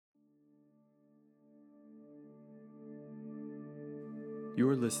You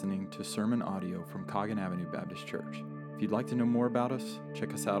are listening to sermon audio from Coggin Avenue Baptist Church. If you'd like to know more about us,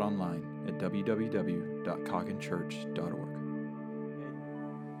 check us out online at www.cogginchurch.org.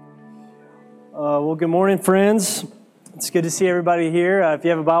 Well, good morning, friends. It's good to see everybody here. If you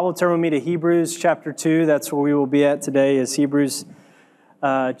have a Bible, turn with me to Hebrews chapter 2. That's where we will be at today, is Hebrews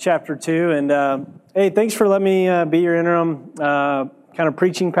chapter 2. And hey, thanks for letting me be your interim kind of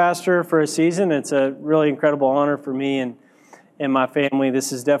preaching pastor for a season. It's a really incredible honor for me and my family.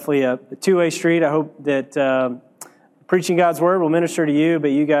 This is definitely a two-way street. I hope that preaching God's Word will minister to you,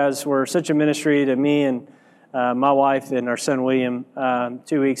 but you guys were such a ministry to me and my wife and our son William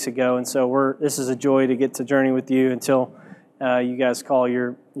 2 weeks ago, and so this is a joy to get to journey with you until you guys call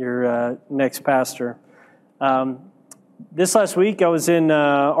your next pastor. This last week I was in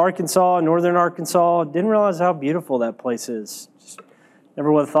Arkansas, northern Arkansas. Didn't realize how beautiful that place is. Just never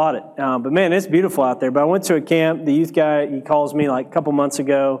would have thought it. But man, it's beautiful out there. But I went to a camp. The youth guy, he calls me like a couple months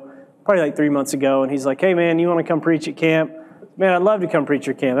ago, probably like 3 months ago, and he's like, "Hey man, you want to come preach at camp?" Man, I'd love to come preach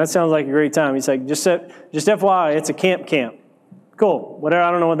your camp. That sounds like a great time. He's like, just FYI, it's a camp. Cool. Whatever.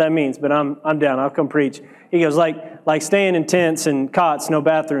 I don't know what that means, but I'm down. I'll come preach. He goes, like staying in tents and cots, no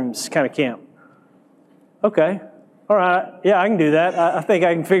bathrooms kind of camp. Okay. All right. Yeah, I can do that. I think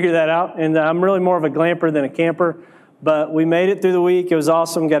I can figure that out. And I'm really more of a glamper than a camper. But we made it through the week. It was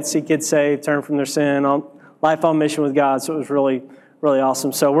awesome. Got to see kids saved, turn from their sin, life on mission with God. So it was really, really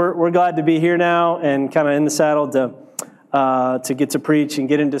awesome. So we're glad to be here now and kind of in the saddle to get to preach and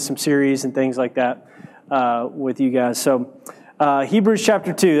get into some series and things like that with you guys. So Hebrews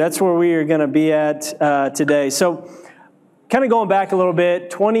chapter 2, that's where we are going to be at today. So kind of going back a little bit,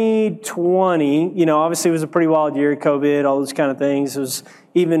 2020, obviously it was a pretty wild year, COVID, all those kind of things. It was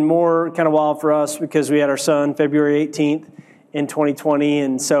even more kind of wild for us because we had our son February 18th in 2020.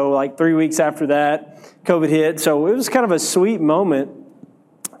 And so like 3 weeks after that, COVID hit. So it was kind of a sweet moment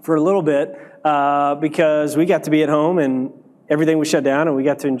for a little bit. Because we got to be at home and everything was shut down and we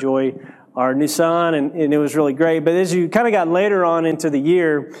got to enjoy our new son and it was really great. But as you kind of got later on into the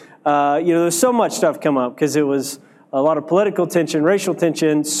year, there's so much stuff come up because it was a lot of political tension, racial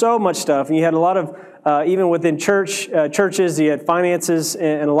tension, so much stuff. And you had a lot of, even within churches, you had finances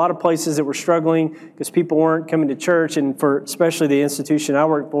and a lot of places that were struggling because people weren't coming to church. And for especially the institution I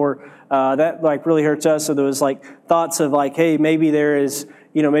work for, that like really hurts us. So there was like thoughts of like, hey, maybe there is,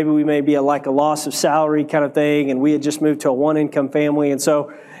 maybe we may be a loss of salary kind of thing, and we had just moved to a one-income family, and so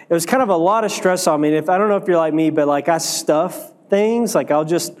it was kind of a lot of stress on me. And I don't know if you're like me, but like I stuff things,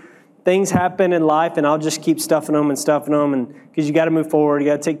 things happen in life, and I'll just keep stuffing them, and because you got to move forward, you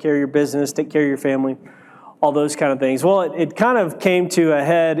got to take care of your business, take care of your family, all those kind of things. Well, it kind of came to a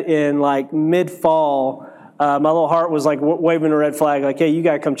head in like mid-fall. My little heart was like waving a red flag, like, hey, you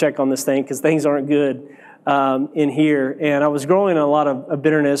got to come check on this thing because things aren't good in here. And I was growing a lot of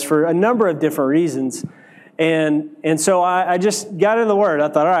bitterness for a number of different reasons. And so I just got into the Word. I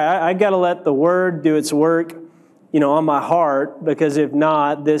thought, all right, I got to let the Word do its work, on my heart, because if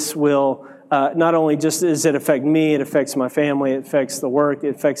not, this will not only just does it affect me, it affects my family, it affects the work,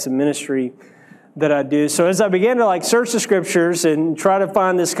 it affects the ministry that I do. So as I began to search the Scriptures and try to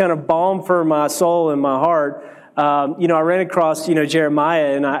find this kind of balm for my soul and my heart, I ran across,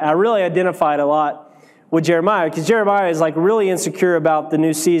 Jeremiah, and I really identified a lot with Jeremiah, because Jeremiah is really insecure about the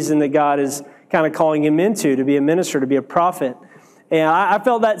new season that God is kind of calling him into, to be a minister, to be a prophet. And I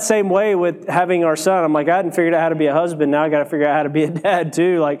felt that same way with having our son. I'm like, I hadn't figured out how to be a husband. Now I got to figure out how to be a dad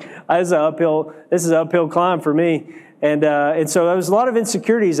too. This is an uphill climb for me. And so there was a lot of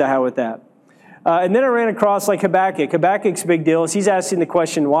insecurities I had with that. And then I ran across Habakkuk. Habakkuk's big deal is he's asking the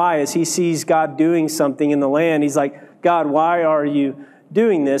question why, as he sees God doing something in the land. He's like, God, why are you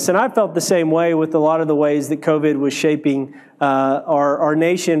doing this? And I felt the same way with a lot of the ways that COVID was shaping our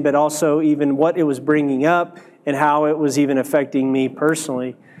nation, but also even what it was bringing up and how it was even affecting me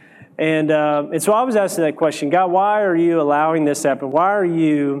personally. And so I was asking that question, God, why are you allowing this to happen? Why are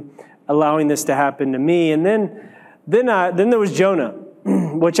you allowing this to happen to me? And then there was Jonah,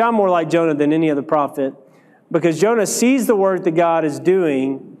 which I'm more like Jonah than any other prophet, because Jonah sees the work that God is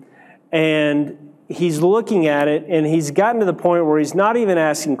doing and he's looking at it, and he's gotten to the point where he's not even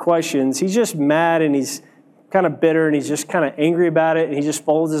asking questions. He's just mad, and he's kind of bitter, and he's just kind of angry about it, and he just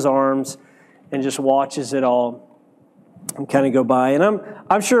folds his arms and just watches it all and kind of go by. And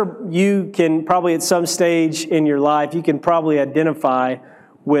I'm sure you can probably at some stage in your life, you can probably identify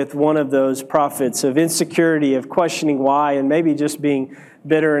with one of those prophets of insecurity, of questioning why, and maybe just being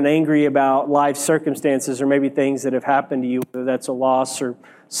bitter and angry about life circumstances or maybe things that have happened to you, whether that's a loss or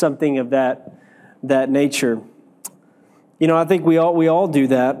something of that nature. I think we all do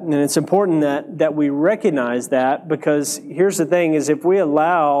that, and it's important that we recognize that, because here's the thing, is if we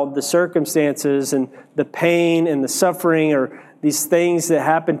allow the circumstances and the pain and the suffering or these things that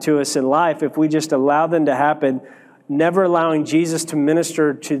happen to us in life, if we just allow them to happen, never allowing Jesus to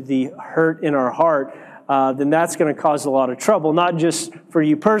minister to the hurt in our heart, then that's going to cause a lot of trouble, not just for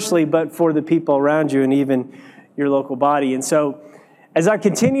you personally, but for the people around you and even your local body. And so as I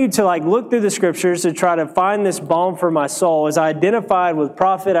continued to look through the scriptures to try to find this balm for my soul, as I identified with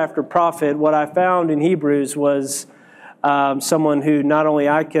prophet after prophet, what I found in Hebrews was someone who not only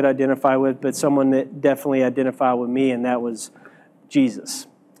I could identify with, but someone that definitely identified with me, and that was Jesus.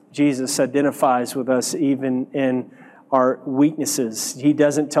 Jesus identifies with us even in our weaknesses. He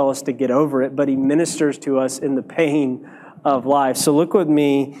doesn't tell us to get over it, but he ministers to us in the pain of life. So look with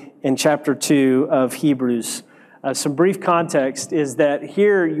me in chapter 2 of Hebrews. Some brief context is that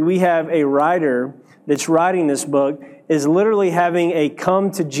here we have a writer that's writing this book is literally having a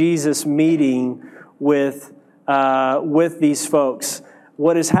come to Jesus meeting with these folks.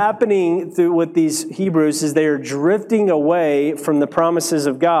 What is happening with these Hebrews is they are drifting away from the promises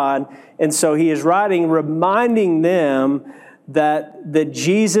of God, and so he is writing, reminding them that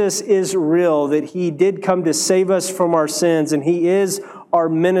Jesus is real, that he did come to save us from our sins, and he is our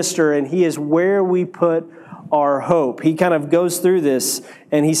minister, and he is where we put our hope. He kind of goes through this,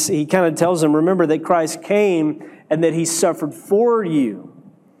 and he kind of tells them, remember that Christ came and that he suffered for you.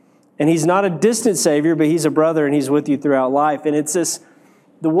 And he's not a distant Savior, but he's a brother, and he's with you throughout life. And it's this,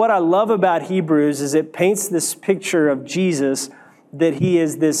 what I love about Hebrews is it paints this picture of Jesus, that he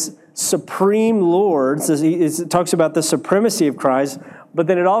is this supreme Lord. It talks about the supremacy of Christ, but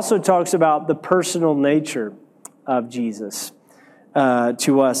then it also talks about the personal nature of Jesus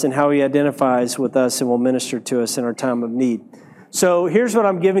to us and how he identifies with us and will minister to us in our time of need. So here's what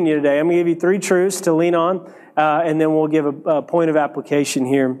I'm giving you today. I'm going to give you 3 truths to lean on, and then we'll give a point of application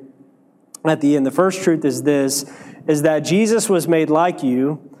here at the end. The first truth is this, is that Jesus was made like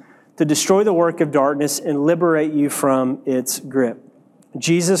you to destroy the work of darkness and liberate you from its grip.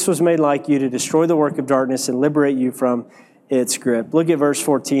 Jesus was made like you to destroy the work of darkness and liberate you from its grip. Look at verse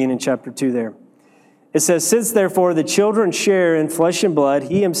 14 in chapter 2 there. It says, since therefore the children share in flesh and blood,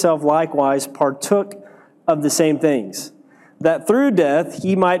 he himself likewise partook of the same things, that through death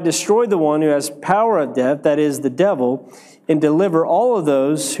he might destroy the one who has power of death, that is, the devil, and deliver all of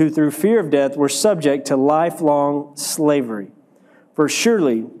those who through fear of death were subject to lifelong slavery. For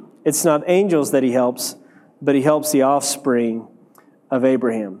surely it's not angels that he helps, but he helps the offspring of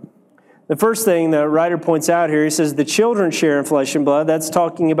Abraham. The first thing the writer points out here, he says the children share in flesh and blood. That's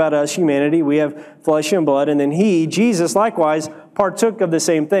talking about us, humanity. We have flesh and blood. And then he, Jesus, likewise, partook of the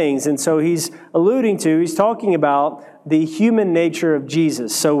same things. And so he's talking about the human nature of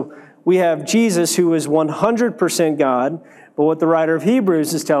Jesus. So we have Jesus, who is 100% God. But what the writer of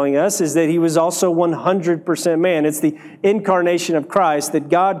Hebrews is telling us is that he was also 100% man. It's the incarnation of Christ, that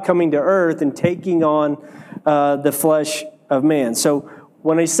God coming to earth and taking on the flesh of man. So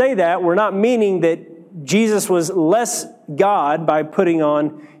when I say that, we're not meaning that Jesus was less God by putting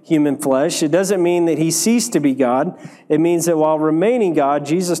on human flesh. It doesn't mean that he ceased to be God. It means that while remaining God,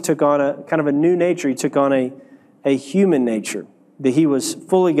 Jesus took on a kind of a new nature. He took on a human nature, that he was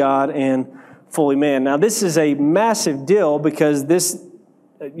fully God and fully man. Now, this is a massive deal because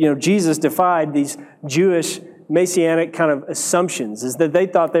Jesus defied these Jewish Messianic kind of assumptions, is that they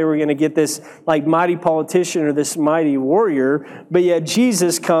thought they were going to get this mighty politician or this mighty warrior, but yet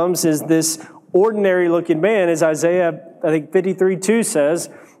Jesus comes as this ordinary looking man, as Isaiah, I think 53:2 says,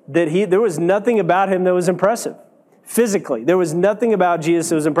 that there was nothing about him that was impressive. Physically, there was nothing about Jesus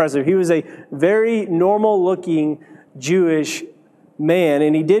that was impressive. He was a very normal looking Jewish man,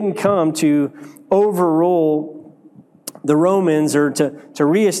 and he didn't come to overrule the Romans or to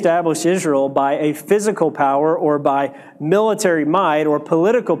reestablish Israel by a physical power or by military might or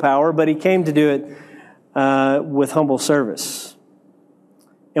political power, but he came to do it with humble service.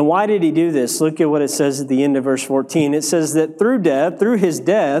 And why did he do this? Look at what it says at the end of verse 14. It says that through his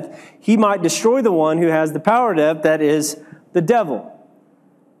death, he might destroy the one who has the power of death, that is the devil.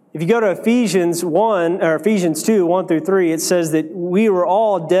 If you go to Ephesians 2, 1 through 3, it says that we were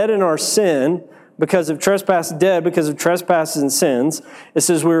all dead in our sin because of trespasses and sins. It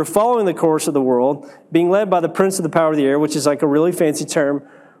says we were following the course of the world, being led by the prince of the power of the air, which is like a really fancy term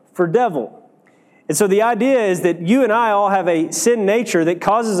for devil. And so the idea is that you and I all have a sin nature that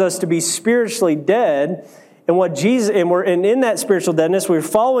causes us to be spiritually dead. And in that spiritual deadness, we're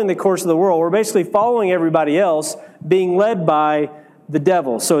following the course of the world. We're basically following everybody else, being led by the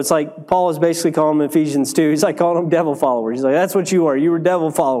devil. So it's like Paul is basically calling them in Ephesians 2. He's like calling them devil followers. He's like, that's what you are. You were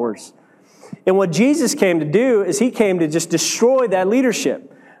devil followers. And what Jesus came to do is he came to just destroy that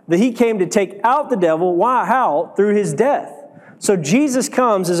leadership. That he came to take out the devil. Why? How? Through his death. So Jesus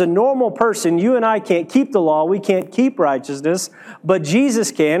comes as a normal person. You and I can't keep the law. We can't keep righteousness. But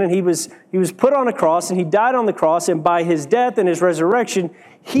Jesus can. And he was put on a cross and he died on the cross. And by his death and his resurrection,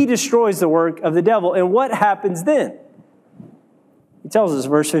 he destroys the work of the devil. And what happens then? He tells us,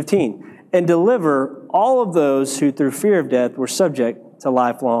 verse 15, and deliver all of those who through fear of death were subject to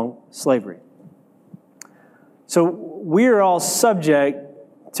lifelong slavery. So we are all subject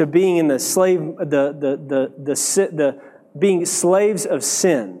to being in being slaves of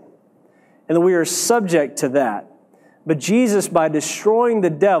sin. And we are subject to that. But Jesus, by destroying the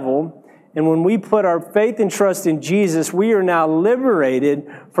devil, and when we put our faith and trust in Jesus, we are now liberated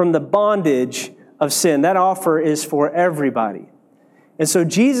from the bondage of sin. That offer is for everybody. And so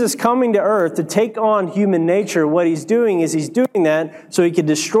Jesus coming to earth to take on human nature, what he's doing is he's doing that so he can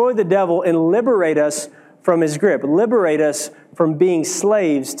destroy the devil and liberate us from his grip, liberate us from being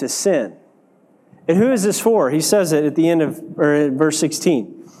slaves to sin. And who is this for? He says it at the end of verse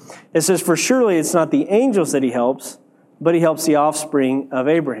 16. It says, for surely it's not the angels that he helps, but he helps the offspring of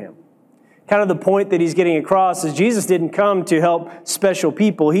Abraham. Kind of the point that he's getting across is Jesus didn't come to help special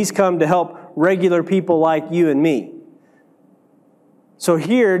people. He's come to help regular people like you and me. So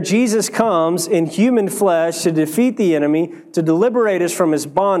here, Jesus comes in human flesh to defeat the enemy, to liberate us from his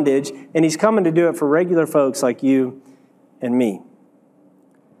bondage, and he's coming to do it for regular folks like you and me.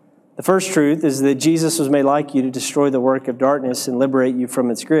 The first truth is that Jesus was made like you to destroy the work of darkness and liberate you from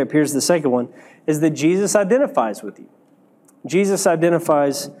its grip. Here's the second one, is that Jesus identifies with you. Jesus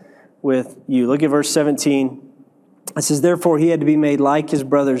identifies with you. Look at verse 17. It says, therefore he had to be made like his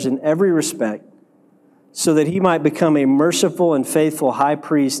brothers in every respect, so that he might become a merciful and faithful high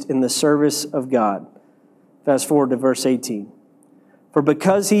priest in the service of God. Fast forward to verse 18. For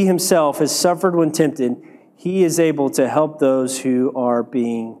because he himself has suffered when tempted, he is able to help those who are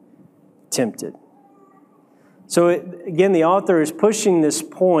being tempted. So again, the author is pushing this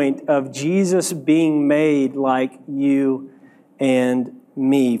point of Jesus being made like you and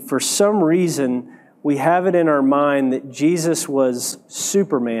me. For some reason, we have it in our mind that Jesus was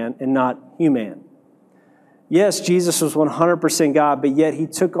Superman and not human. Yes, Jesus was 100% God, but yet he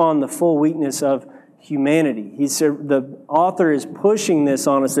took on the full weakness of humanity. The author is pushing this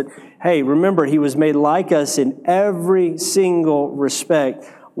on us that, hey, remember, he was made like us in every single respect.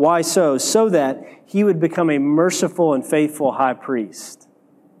 Why so? So that he would become a merciful and faithful high priest.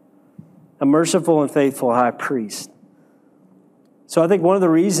 A merciful and faithful high priest. So I think one of the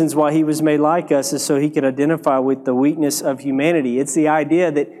reasons why he was made like us is so he could identify with the weakness of humanity. It's the idea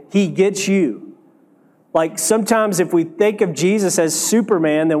that he gets you. Like sometimes if we think of Jesus as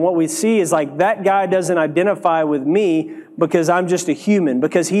Superman, then what we see is like that guy doesn't identify with me because I'm just a human,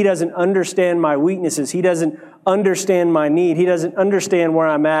 because he doesn't understand my weaknesses. He doesn't understand my need. He doesn't understand where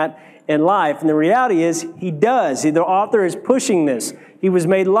I'm at in life. And the reality is he does. The author is pushing this. He was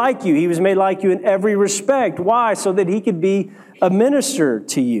made like you. He was made like you in every respect. Why? So that he could be a minister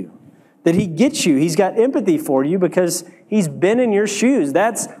to you. That he gets you. He's got empathy for you because he's been in your shoes.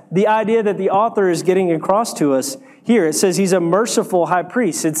 That's the idea that the author is getting across to us here. It says he's a merciful high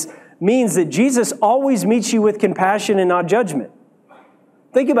priest. It means that Jesus always meets you with compassion and not judgment.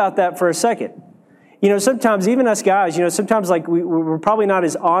 Think about that for a second. You know, sometimes even us guys, sometimes like we're probably not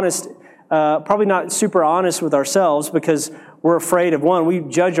as honest, probably not super honest with ourselves because we're afraid of, one, we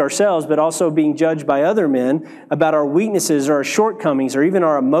judge ourselves, but also being judged by other men about our weaknesses or our shortcomings or even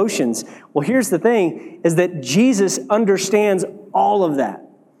our emotions. Well, here's the thing, is that Jesus understands all of that.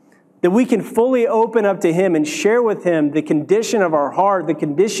 That we can fully open up to him and share with him the condition of our heart, the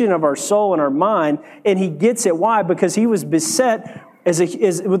condition of our soul and our mind, and he gets it. Why? Because he was beset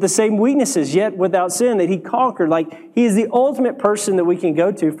with the same weaknesses, yet without sin, that he conquered. Like, he is the ultimate person that we can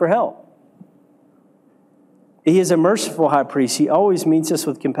go to for help. He is a merciful high priest. He always meets us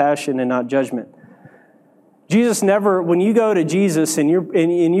with compassion and not judgment. Jesus never, when you go to Jesus and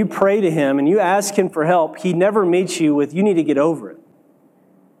you pray to him and you ask him for help, he never meets you with, you need to get over it.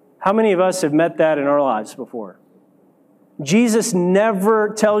 How many of us have met that in our lives before? Jesus never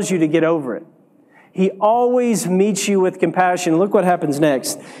tells you to get over it. He always meets you with compassion. Look what happens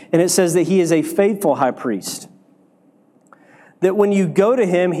next. And it says that he is a faithful high priest. That when you go to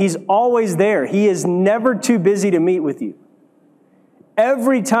him, he's always there. He is never too busy to meet with you.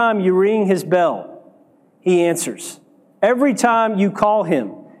 Every time you ring his bell, he answers. Every time you call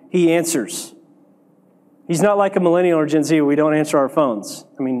him, he answers. He's not like a millennial or Gen Z where we don't answer our phones.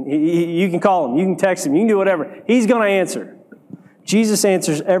 I mean, you can call him, you can text him, you can do whatever. He's going to answer. Jesus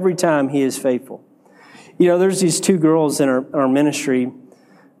answers every time he is faithful. You know, there's these two girls in our ministry.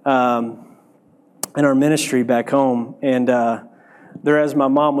 in our ministry back home, and they're, as my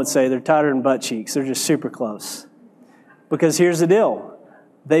mom would say, they're tighter than butt cheeks. They're just super close. Because here's the deal.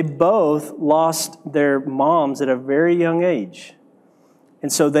 They both lost their moms at a very young age.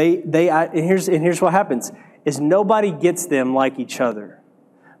 And so here's what happens, is nobody gets them like each other.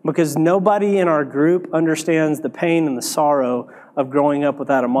 Because nobody in our group understands the pain and the sorrow of growing up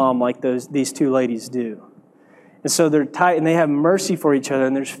without a mom like these two ladies do. And so they're tight and they have mercy for each other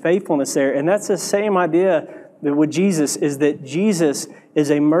and there's faithfulness there. And that's the same idea with Jesus, is that Jesus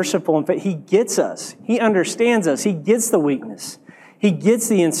is a merciful and He gets us. He understands us. He gets the weakness. He gets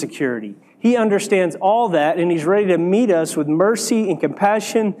the insecurity. He understands all that, and He's ready to meet us with mercy and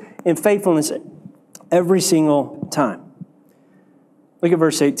compassion and faithfulness every single time. Look at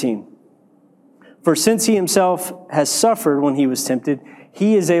verse 18. For since He Himself has suffered when He was tempted,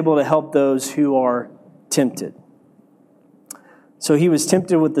 He is able to help those who are tempted. So He was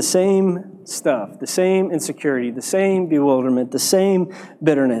tempted with the same stuff, the same insecurity, the same bewilderment, the same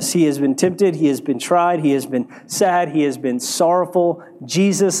bitterness. He has been tempted, He has been tried, He has been sad, He has been sorrowful.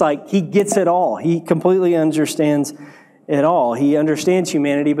 Jesus, He gets it all. He completely understands it all. He understands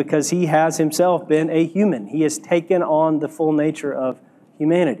humanity because He has Himself been a human. He has taken on the full nature of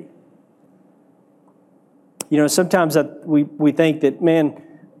humanity. Sometimes we think that, man,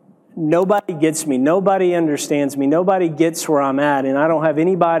 nobody gets me. Nobody understands me. Nobody gets where I'm at, and I don't have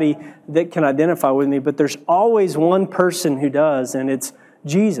anybody that can identify with me. But there's always one person who does, and it's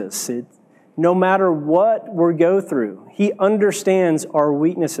Jesus. No matter what we go through, He understands our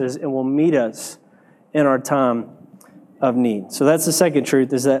weaknesses and will meet us in our time of need. So that's the second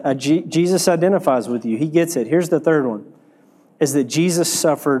truth, is that Jesus identifies with you. He gets it. Here's the third one, is that Jesus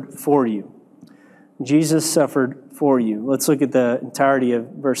suffered for you. Jesus suffered for you. Let's look at the entirety of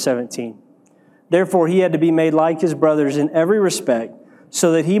verse 17. Therefore, He had to be made like His brothers in every respect,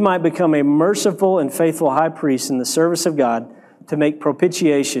 so that He might become a merciful and faithful high priest in the service of God to make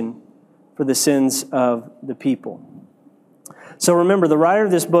propitiation for the sins of the people. So remember, the writer of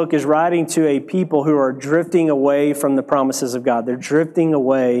this book is writing to a people who are drifting away from the promises of God. They're drifting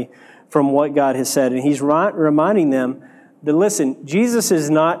away from what God has said. And he's reminding them that, listen, Jesus is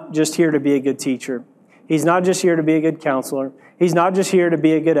not just here to be a good teacher. He's not just here to be a good counselor. He's not just here to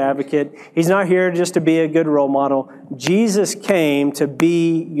be a good advocate. He's not here just to be a good role model. Jesus came to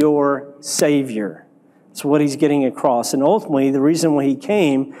be your Savior. That's what He's getting across. And ultimately, the reason why He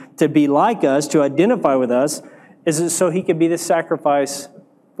came to be like us, to identify with us, is so He could be the sacrifice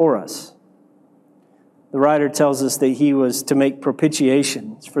for us. The writer tells us that He was to make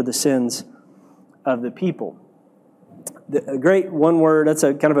propitiations for the sins of the people. A great one word, that's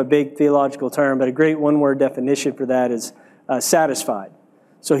a kind of a big theological term, but a great one word definition for that is satisfied.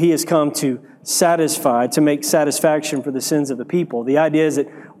 So He has come to satisfy, to make satisfaction for the sins of the people. The idea is that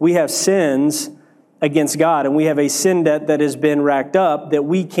we have sins against God, and we have a sin debt that has been racked up that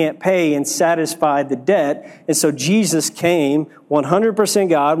we can't pay and satisfy the debt. And so Jesus came, 100%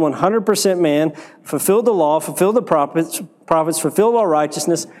 God, 100% man, fulfilled the law, fulfilled the prophets, fulfilled all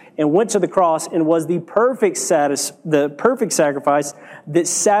righteousness, and went to the cross and was the perfect sacrifice that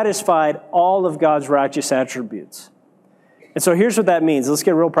satisfied all of God's righteous attributes. And so here's what that means. Let's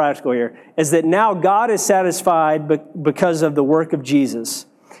get real practical here. Is that now God is satisfied because of the work of Jesus.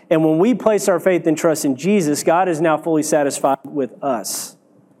 And when we place our faith and trust in Jesus, God is now fully satisfied with us.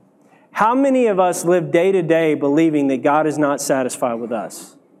 How many of us live day to day believing that God is not satisfied with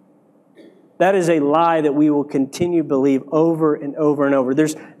us? That is a lie that we will continue to believe over and over and over.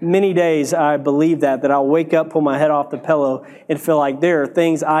 There's many days I believe that I'll wake up, pull my head off the pillow, and feel like there are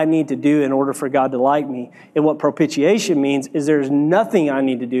things I need to do in order for God to like me. And what propitiation means is there's nothing I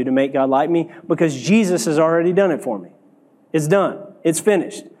need to do to make God like me because Jesus has already done it for me. It's done. It's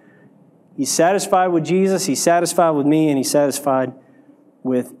finished. He's satisfied with Jesus, He's satisfied with me, and He's satisfied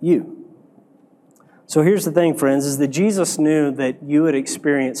with you. So here's the thing, friends, is that Jesus knew that you would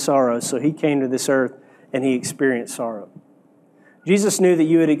experience sorrow, so He came to this earth and He experienced sorrow. Jesus knew that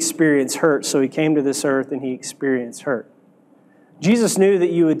you would experience hurt, so He came to this earth and He experienced hurt. Jesus knew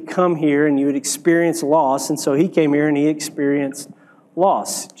that you would come here and you would experience loss, and so He came here and He experienced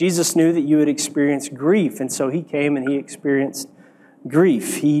loss. Jesus knew that you would experience grief, and so He came and He experienced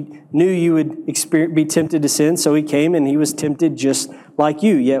grief. He knew you would be tempted to sin, so He came and He was tempted just like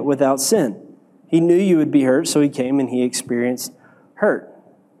you, yet without sin. He knew you would be hurt, so He came and He experienced hurt.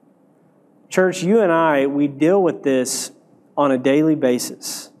 Church, you and I, we deal with this on a daily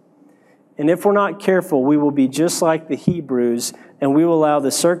basis. And if we're not careful, we will be just like the Hebrews, and we will allow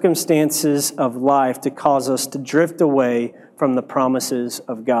the circumstances of life to cause us to drift away from the promises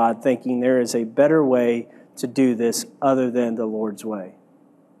of God, thinking there is a better way to do this other than the Lord's way.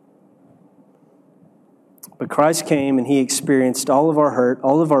 But Christ came and he experienced all of our hurt,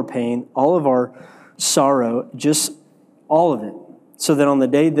 all of our pain, all of our sorrow, just all of it. So that on the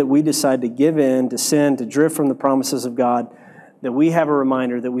day that we decide to give in, to sin, to drift from the promises of God, that we have a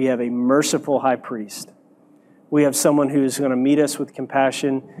reminder that we have a merciful high priest. We have someone who is going to meet us with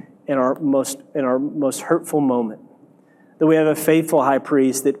compassion in our most hurtful moment. That we have a faithful high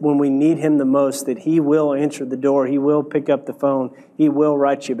priest, that when we need him the most, that he will answer the door, he will pick up the phone, he will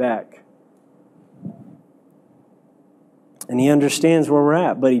write you back. And he understands where we're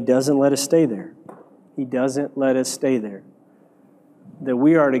at, but he doesn't let us stay there. He doesn't let us stay there. That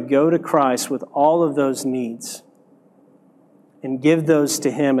we are to go to Christ with all of those needs and give those to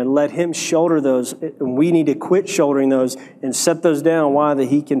him and let him shoulder those. And we need to quit shouldering those and set those down. Why? That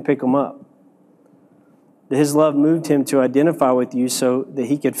he can pick them up. That his love moved him to identify with you so that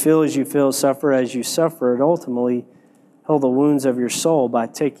he could feel as you feel, suffer as you suffer, and ultimately heal the wounds of your soul by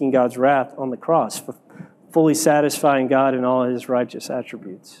taking God's wrath on the cross, for fully satisfying God in all his righteous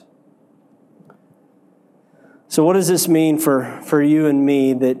attributes. So what does this mean for you and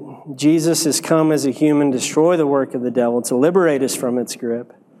me, that Jesus has come as a human to destroy the work of the devil, to liberate us from its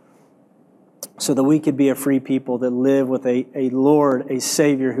grip, so that we could be a free people that live with a Lord, a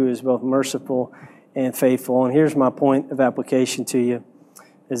Savior who is both merciful and faithful. And here's my point of application to you,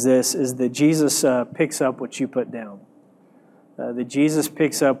 is that Jesus picks up what you put down. That Jesus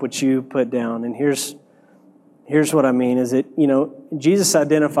picks up what you put down. And here's what I mean, is that, Jesus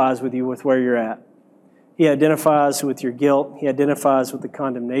identifies with you with where you're at. He identifies with your guilt. He identifies with the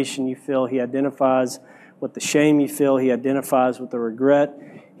condemnation you feel. He identifies with the shame you feel. He identifies with the regret.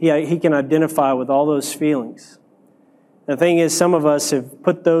 He can identify with all those feelings. The thing is, some of us have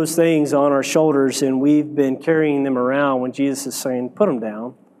put those things on our shoulders and we've been carrying them around when Jesus is saying, put them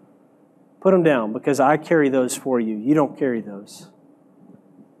down. Put them down because I carry those for you. You don't carry those.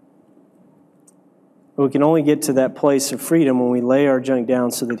 We can only get to that place of freedom when we lay our junk down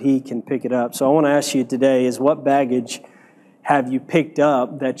so that he can pick it up. So I want to ask you today is, what baggage have you picked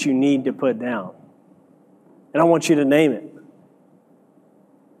up that you need to put down? And I want you to name it.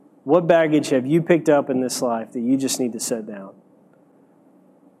 What baggage have you picked up in this life that you just need to set down?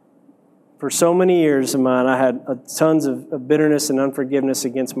 For so many years of mine, I had tons of bitterness and unforgiveness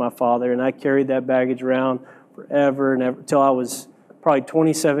against my father, and I carried that baggage around forever and ever until I was probably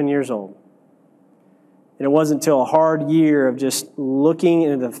 27 years old. And it wasn't until a hard year of just looking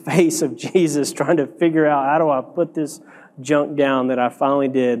into the face of Jesus, trying to figure out how do I put this junk down, that I finally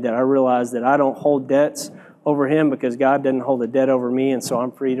did, that I realized that I don't hold debts over him because God doesn't hold a debt over me, and so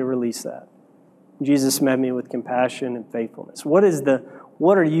I'm free to release that. Jesus met me with compassion and faithfulness. What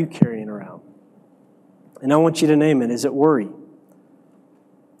are you carrying around? And I want you to name it. Is it worry?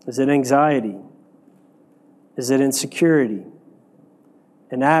 Is it anxiety? Is it insecurity?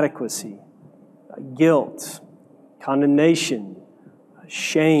 Inadequacy? Guilt, condemnation,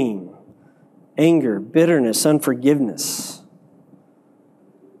 shame, anger, bitterness, unforgiveness.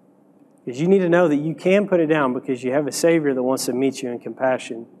 Because you need to know that you can put it down because you have a Savior that wants to meet you in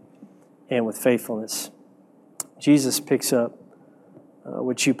compassion and with faithfulness. Jesus picks up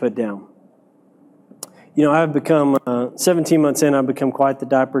what you put down. I've become, 17 months in, I've become quite the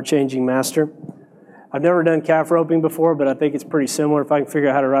diaper changing master. I've never done calf roping before, but I think it's pretty similar. If I can figure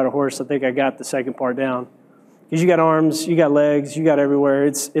out how to ride a horse, I think I got the second part down. Because you got arms, you got legs, you got everywhere.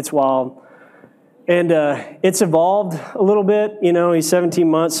 It's wild. And it's evolved a little bit. He's 17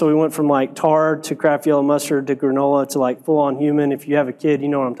 months, so we went from like tar to Kraft yellow mustard to granola to like full-on human. If you have a kid, you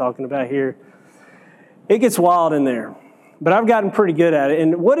know what I'm talking about here. It gets wild in there. But I've gotten pretty good at it.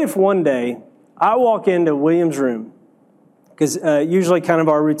 And what if one day I walk into William's room? Because usually kind of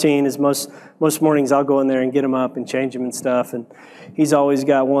our routine is most mornings I'll go in there and get him up and change him and stuff. And he's always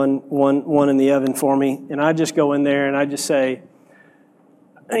got one in the oven for me. And I just go in there and I just say,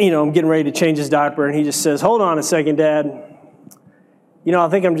 I'm getting ready to change his diaper. And he just says, hold on a second, Dad. I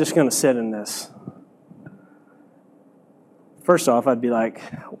think I'm just going to sit in this. First off, I'd be like,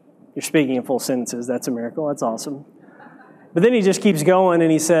 you're speaking in full sentences. That's a miracle. That's awesome. But then he just keeps going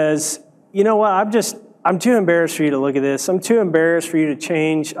and he says, you know what, I'm too embarrassed for you to look at this. I'm too embarrassed for you to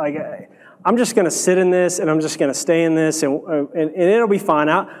change. I'm just going to sit in this, and I'm just going to stay in this, and it'll be fine.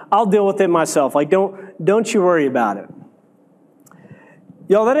 I'll deal with it myself. Don't you worry about it.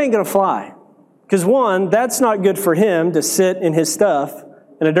 Y'all, that ain't going to fly. Because one, that's not good for him to sit in his stuff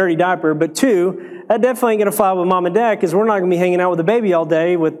in a dirty diaper. But two, that definitely ain't going to fly with mom and dad because we're not going to be hanging out with the baby all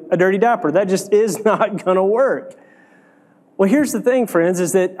day with a dirty diaper. That just is not going to work. Well, here's the thing, friends,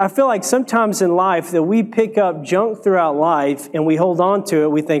 is that I feel like sometimes in life that we pick up junk throughout life and we hold on to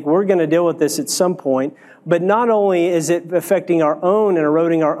it. We think we're going to deal with this at some point. But not only is it affecting our own and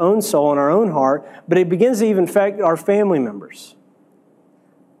eroding our own soul and our own heart, but it begins to even affect our family members.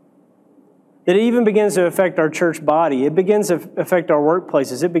 It even begins to affect our church body. It begins to affect our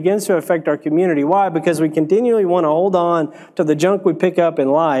workplaces. It begins to affect our community. Why? Because we continually want to hold on to the junk we pick up in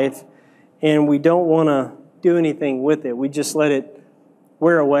life, and we don't want to do anything with it. We just let it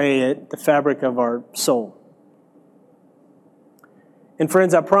wear away at the fabric of our soul. And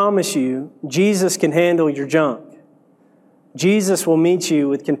friends, I promise you, Jesus can handle your junk. Jesus will meet you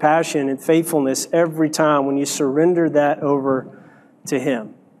with compassion and faithfulness every time when you surrender that over to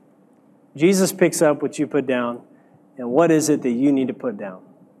Him. Jesus picks up what you put down, and what is it that you need to put down?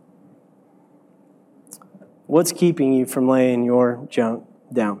 What's keeping you from laying your junk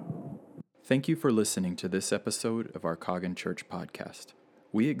down? Thank you for listening to this episode of our Coggin Church podcast.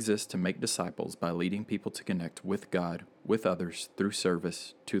 We exist to make disciples by leading people to connect with God, with others, through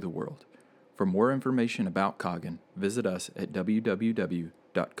service to the world. For more information about Coggin, visit us at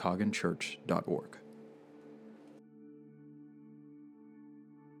www.cogginchurch.org.